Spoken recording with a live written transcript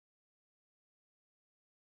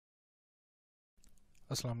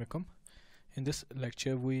Assalamu alaikum. In this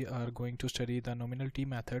lecture we are going to study the nominal T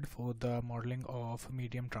method for the modeling of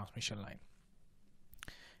medium transmission line.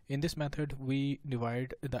 In this method we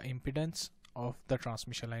divide the impedance of the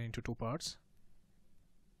transmission line into two parts,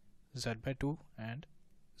 Z by 2 and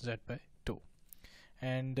Z by 2,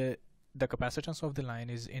 and the capacitance of the line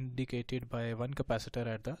is indicated by one capacitor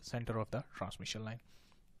at the center of the transmission line.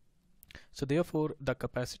 So therefore the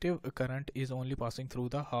capacitive current is only passing through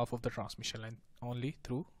the half of the transmission line, only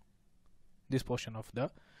through this portion of the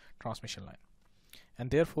transmission line,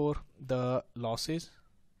 and therefore the losses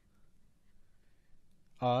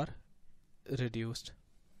are reduced.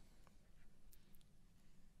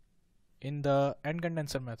 In the end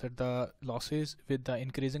condenser method, the losses with the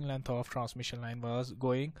increasing length of transmission line was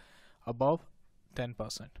going above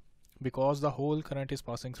 10% because the whole current is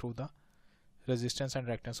passing through the resistance and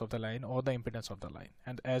reactance of the line or the impedance of the line,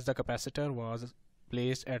 and as the capacitor was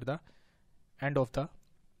placed at the end of the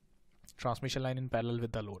transmission line in parallel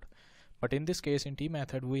with the load. But in this case, in T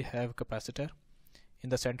method, we have capacitor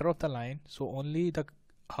in the center of the line, so only the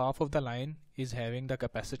half of the line is having the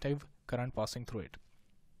capacitive current passing through it.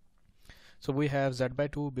 So we have Z by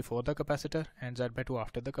 2 before the capacitor and Z by 2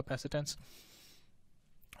 after the capacitance,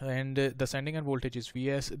 and the sending end voltage is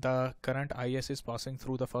Vs. The current Is is passing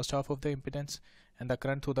through the first half of the impedance, and the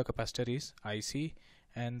current through the capacitor is Ic,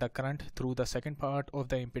 and the current through the second part of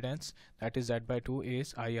the impedance, that is Z by 2,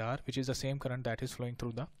 is Ir, which is the same current that is flowing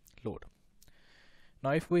through the load. Now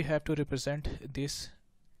if we have to represent this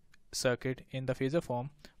circuit in the phasor form,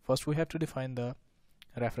 first we have to define the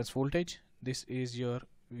reference voltage. This is your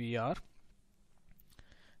Vr,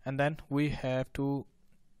 and then we have to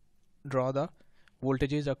draw the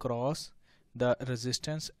voltages across the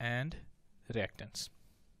resistance and reactance.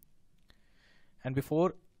 And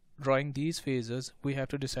before drawing these phasors, we have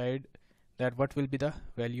to decide that what will be the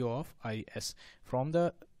value of Is. From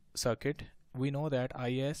the circuit, we know that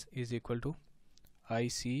Is is equal to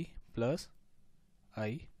Ic plus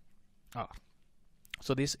Ir.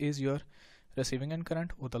 So this is your receiving end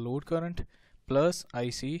current or the load current plus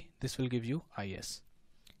Ic. This will give you Is,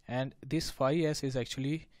 and this phi s is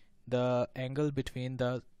actually the angle between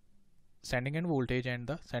the sending end voltage and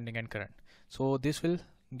the sending end current. So this will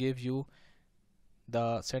give you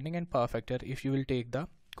the sending end power factor if you will take the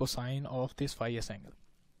cosine of this phi s angle.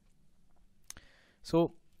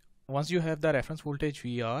 So once you have the reference voltage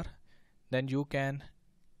Vr, then you can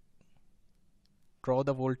draw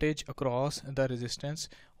the voltage across the resistance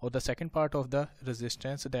or the second part of the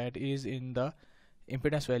resistance, that is in the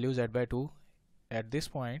impedance value Z by 2 at this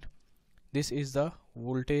point. This is the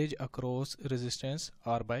voltage across resistance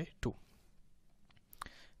R by 2.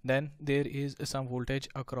 Then there is some voltage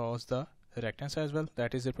across the reactance as well,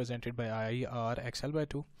 that is represented by IR XL by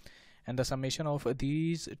 2, and the summation of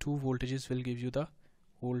these two voltages will give you the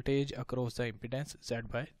voltage across the impedance Z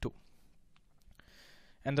by 2.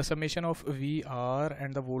 And the summation of VR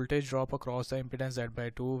and the voltage drop across the impedance Z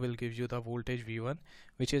by 2 will give you the voltage V1,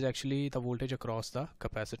 which is actually the voltage across the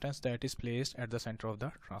capacitance that is placed at the center of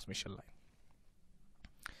the transmission line.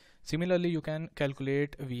 Similarly, you can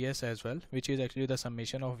calculate Vs as well, which is actually the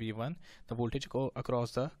summation of V1, the voltage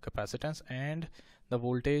across the capacitance, and the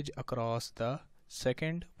voltage across the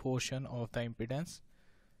second portion of the impedance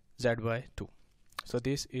Z by 2. So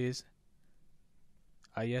this is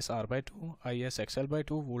Is R by 2, Is XL by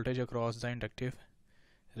 2, voltage across the inductive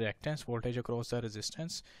reactance, voltage across the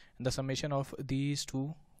resistance, and the summation of these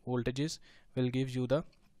two voltages will give you the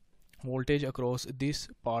voltage across this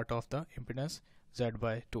part of the impedance Z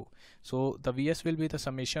by 2. So the Vs will be the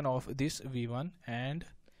summation of this V1 and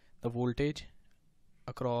the voltage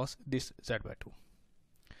across this Z by 2.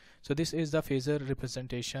 So this is the phasor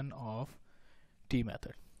representation of T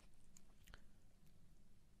method.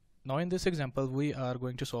 Now in this example we are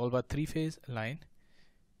going to solve a three-phase line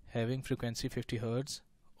having frequency 50 Hz,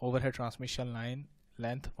 overhead transmission line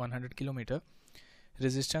length 100 km,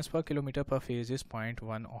 resistance per kilometer per phase is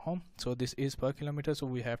 0.1 ohm. So this is per kilometer, so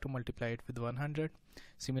we have to multiply it with 100.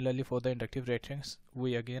 Similarly, for the inductive reactance,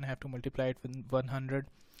 we again have to multiply it with 100.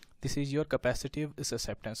 This is your capacitive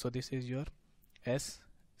susceptance, so this is your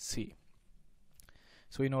SC.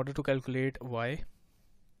 So in order to calculate Y,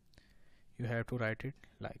 you have to write it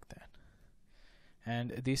like that,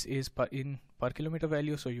 and this is per kilometer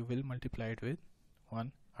value, so you will multiply it with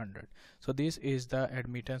 100. So this is the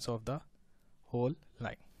admittance of the whole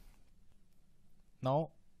line. Now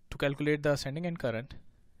to calculate the sending end current,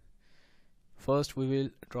 first we will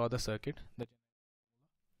draw the circuit.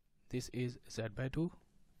 This is Z by 2,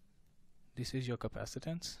 this is your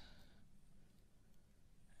capacitance,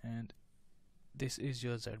 and this is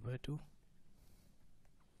your Z by 2.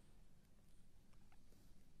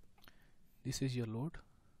 This is your load,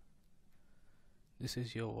 this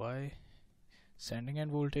is your Y, sending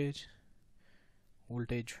end voltage,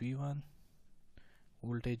 voltage V1,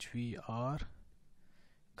 voltage VR,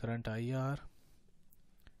 current IR,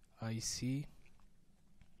 IC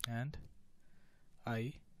and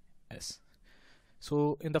IS.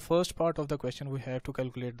 So in the first part of the question we have to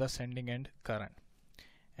calculate the sending end current,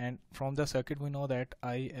 and from the circuit we know that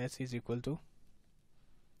IS is equal to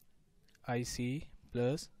IC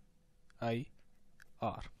plus IR.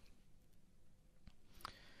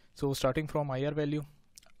 So starting from IR value,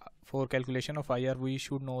 for calculation of IR we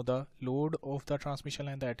should know the load of the transmission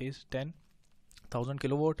line, that is 10,000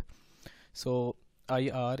 kilowatt. So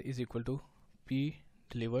IR is equal to P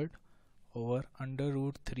delivered over under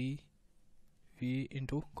root 3 V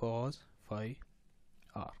into cos phi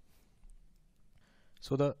R.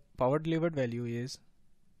 So the power delivered value is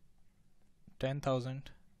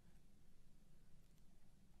 10,000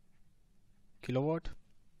 kilowatt.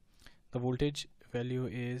 The voltage value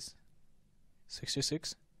is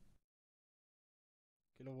 66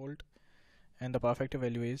 kilovolt and the power factor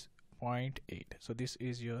value is 0.8. So this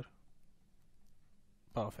is your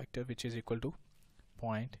power factor, which is equal to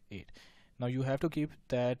 0.8. Now you have to keep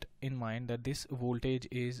that in mind that this voltage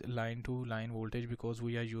is line to line voltage, because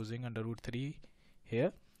we are using under root 3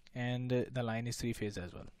 here and the line is 3 phase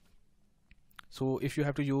as well. So if you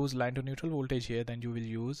have to use line to neutral voltage here, then you will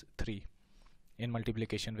use 3 in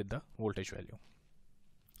multiplication with the voltage value.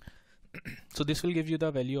 So this will give you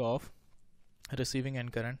the value of receiving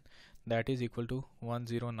end current, that is equal to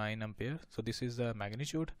 109 ampere. So this is the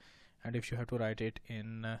magnitude, and if you have to write it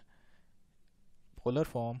in polar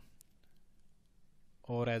form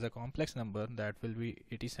or as a complex number, that will be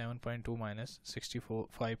 87.2 minus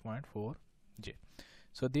 65.4 J.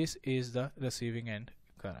 So this is the receiving end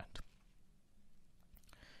current.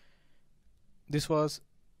 This was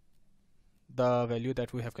the value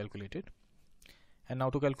that we have calculated. And now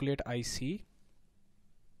to calculate IC,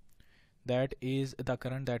 that is the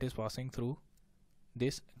current that is passing through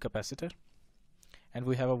this capacitor, and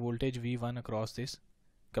we have a voltage V1 across this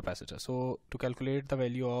capacitor. So to calculate the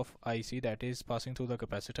value of IC that is passing through the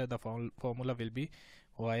capacitor, the formula will be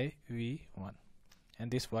YV1,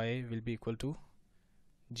 and this Y will be equal to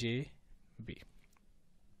JB.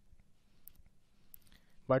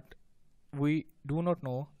 But we do not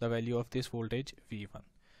know the value of this voltage V1.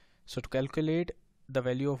 So to calculate the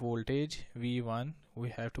value of voltage V1, we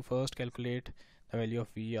have to first calculate the value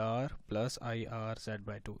of VR plus IR Z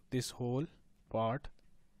by 2. This whole part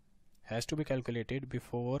has to be calculated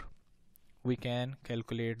before we can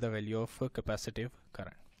calculate the value of capacitive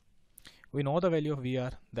current. We know the value of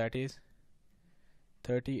VR, that is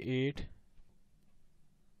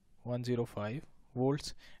 38,105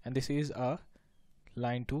 volts, and this is a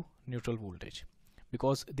line to neutral voltage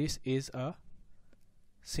because this is a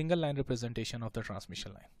single line representation of the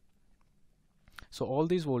transmission line. So all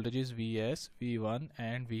these voltages Vs, V1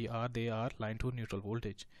 and VR, they are line to neutral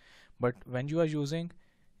voltage. But when you are using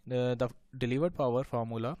the delivered power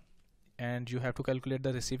formula and you have to calculate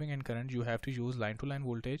the receiving end current, you have to use line to line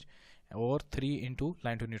voltage or 3 into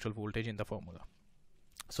line to neutral voltage in the formula.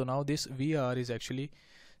 So now this VR is actually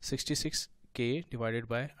 66K divided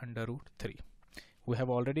by under root 3. We have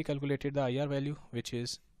already calculated the IR value, which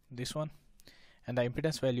is this one, and the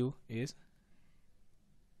impedance value is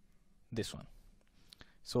this one.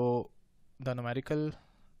 So the numerical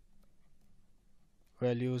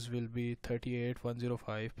values will be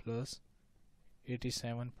 38,105 plus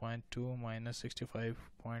 87.2 minus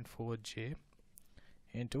 65.4 J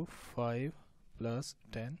into 5 plus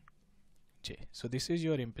 10 J. So this is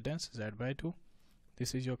your impedance Z by 2,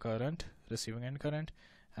 this is your current, receiving end current,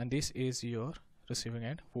 and this is your receiving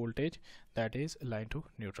end voltage, that is line to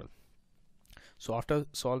neutral. So after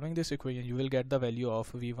solving this equation, you will get the value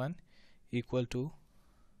of V1 equal to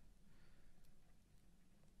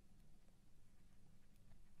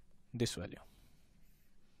this value.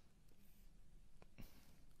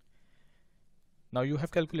 Now you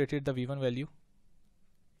have calculated the V1 value.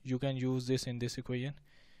 You can use this in this equation,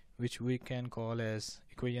 which we can call as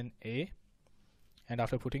equation A, and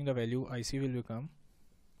after putting the value, IC will become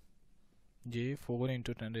J4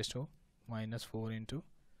 into 10 raised to minus 4 into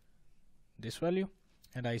this value,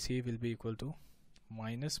 and IC will be equal to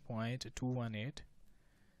minus 0.218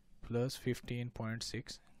 plus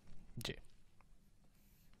 15.6 J.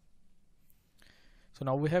 So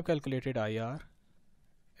now we have calculated IR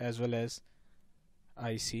as well as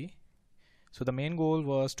IC. So the main goal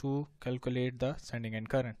was to calculate the sending end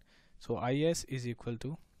current. So IS is equal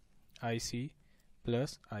to IC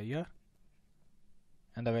plus IR,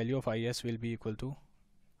 and the value of IS will be equal to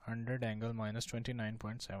 100 angle minus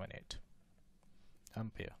 29.78.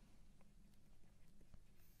 ampere.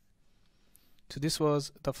 So this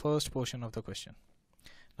was the first portion of the question.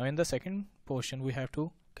 Now in the second portion we have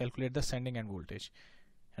to calculate the sending end voltage,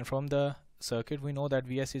 and from the circuit we know that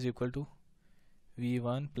Vs is equal to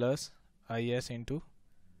V1 plus Is into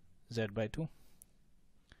Z by 2.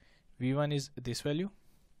 V1 is this value,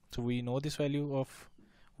 so we know this value of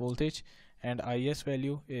voltage, and Is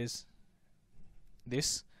value is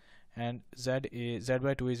this, and Z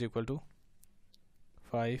by 2 is equal to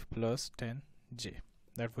 5 plus 10J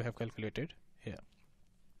that we have calculated here.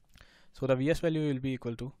 So the Vs value will be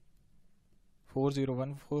equal to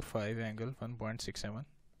 40145 angle 1.67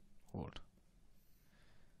 volt.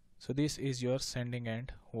 So this is your sending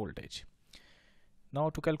end voltage. Now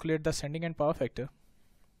to calculate the sending end power factor,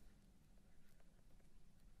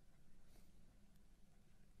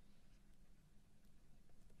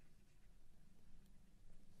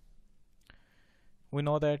 we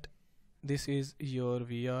know that this is your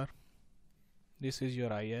VR, this is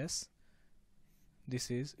your Is,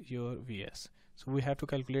 this is your Vs. So we have to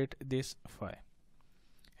calculate this phi,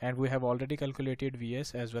 and we have already calculated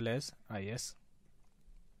Vs as well as Is,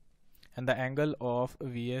 and the angle of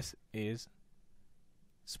Vs is,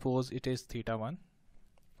 suppose it is theta 1,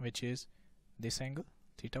 which is this angle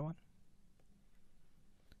theta 1,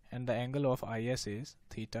 and the angle of Is is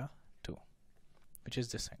theta 2, which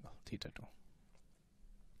is this angle theta 2.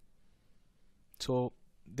 So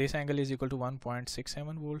this angle is equal to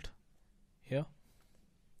 1.67 volt here,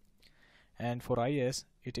 and for Is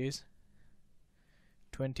it is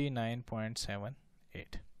 29.78.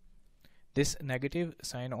 This negative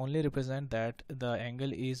sign only represents that the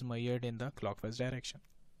angle is measured in the clockwise direction.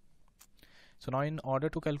 So now in order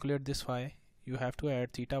to calculate this phi, you have to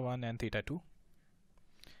add theta 1 and theta 2,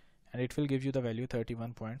 and it will give you the value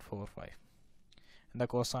 31.45, and the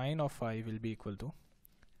cosine of phi will be equal to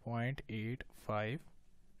 0.85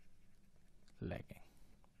 lagging.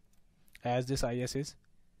 As this Is is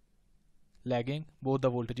lagging both the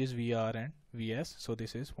voltages VR and Vs, so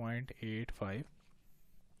this is 0.85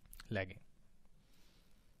 lagging.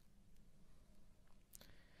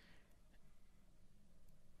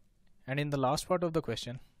 And in the last part of the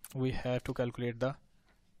question we have to calculate the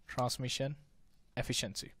transmission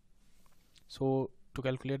efficiency. So to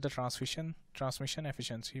calculate the transmission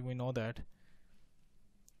efficiency, we know that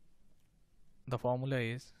the formula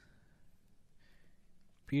is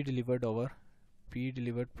P delivered over P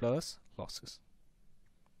delivered plus losses,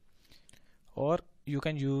 or you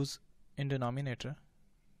can use in denominator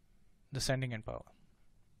the sending end power.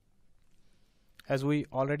 As we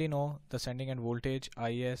already know the sending end voltage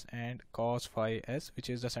Is and cos phi s, which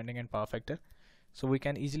is the sending end power factor, so we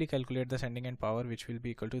can easily calculate the sending end power, which will be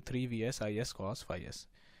equal to 3 Vs Is cos phi s,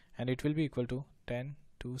 and it will be equal to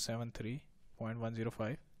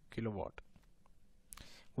 10273.105 kilowatt.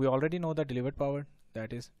 We already know the delivered power,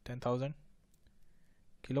 that is 10,000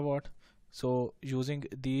 kilowatt. So using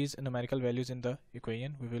these numerical values in the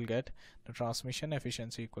equation, we will get the transmission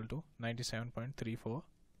efficiency equal to 97.34%.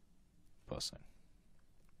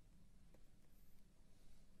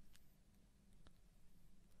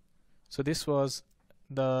 So this was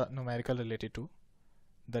the numerical related to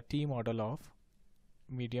the T model of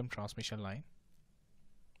medium transmission line.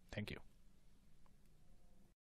 Thank you.